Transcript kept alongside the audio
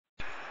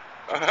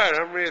All right,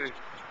 I'm ready. You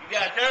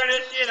gotta turn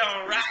this shit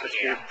on right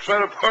here.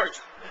 Trailer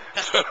Park's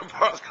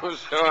gonna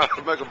show how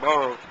to make a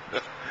bomb.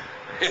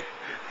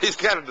 He's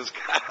got a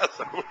disguise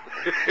on. Put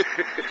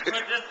this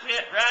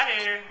shit right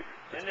here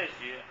in this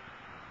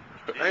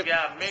shit. Then you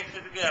gotta mix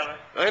it together.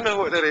 I know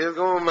what that is.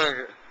 Go on, make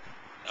it.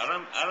 I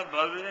done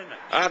plugged it in there.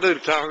 I do the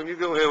talking. You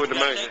go ahead with the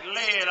You gotta making. take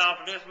the lid off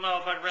of this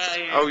motherfucker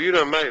right here. Oh, you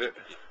done made it.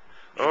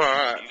 All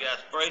right. You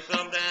gotta spray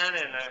some down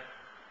in there.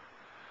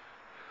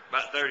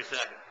 About 30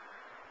 seconds.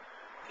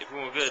 If we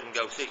want good, and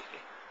go 60.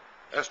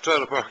 That's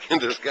Trailer Park in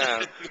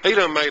disguise. He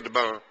done made the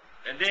bomb.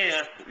 And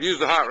then Use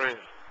the hot ring.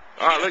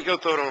 All right, let's go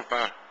throw it on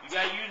fire. you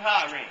gotta use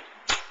hot ring.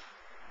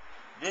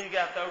 Then you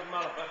gotta throw the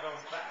motherfucker on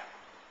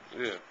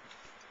fire.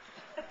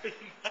 Yeah.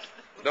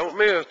 Don't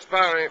miss. The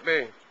fire ain't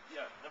big.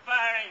 Yeah, the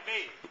fire ain't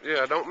big.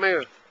 Yeah, don't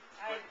miss.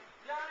 Hey,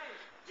 Johnny.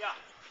 Yeah.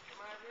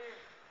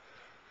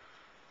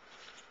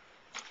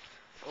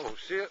 Come Oh,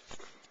 shit.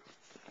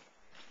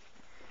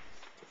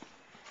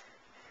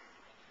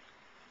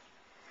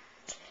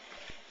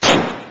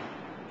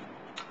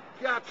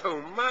 God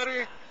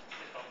almighty.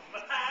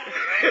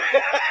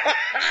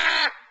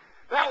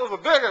 That was a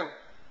big one.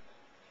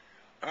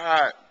 All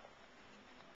right.